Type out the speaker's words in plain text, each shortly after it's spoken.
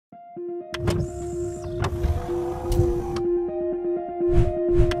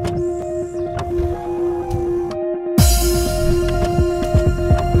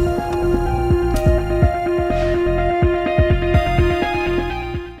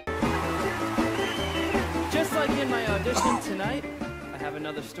competition tonight, I have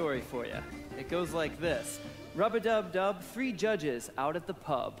another story for you. It goes like this. Rub-a-dub-dub, 3 judges out at the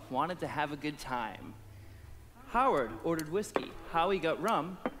pub wanted to have a good time. Howard ordered whiskey, Howie got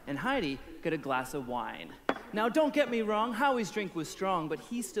rum, and Heidi got a glass of wine. Now, don't get me wrong, Howie's drink was strong, but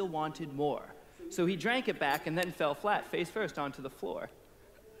he still wanted more. So he drank it back and then fell flat, face first, onto the floor.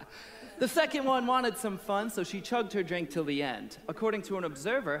 The second one wanted some fun, so she chugged her drink till the end. According to an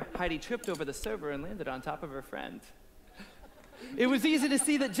observer, Heidi tripped over the server and landed on top of her friend. It was easy to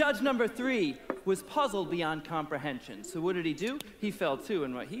see that judge number 3 was puzzled beyond comprehension. So what did he do? He fell too,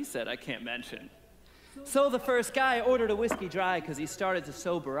 and what he said I can't mention. So the first guy ordered a whiskey dry because he started to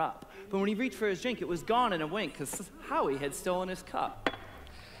sober up. But when he reached for his drink, it was gone in a wink because Howie had stolen his cup.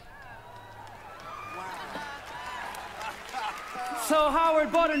 So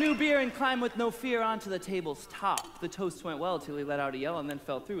Howard bought a new beer and climbed with no fear onto the table's top. The toast went well till he let out a yell and then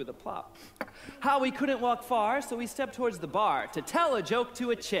fell through with a plop. Howie couldn't walk far, so he stepped towards the bar to tell a joke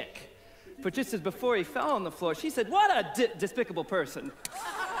to a chick. But just as before he fell on the floor, she said, "What a despicable person."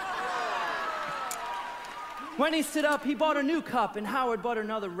 When he stood up, he bought a new cup, and Howard bought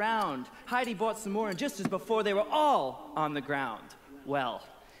another round. Heidi bought some more, and just as before, they were all on the ground. Well,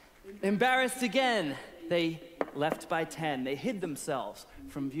 embarrassed again, they left by 10. They hid themselves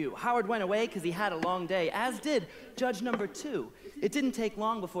from view. Howard went away because he had a long day, as did judge number 2. It didn't take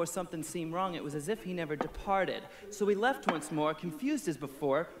long before something seemed wrong. It was as if he never departed. So he left once more, confused as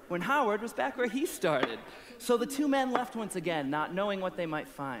before, when Howard was back where he started. So the 2 men left once again, not knowing what they might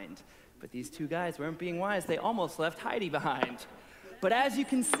find. But these 2 guys weren't being wise. They almost left Heidi behind. But as you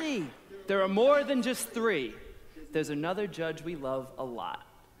can see, there are more than just 3. There's another judge we love a lot.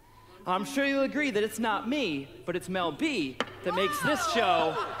 I'm sure you'll agree that it's not me, but it's Mel B that makes this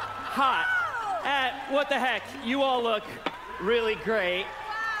show hot. What the heck? You all look really great.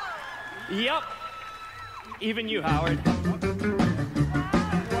 Yup. Even you, Howard.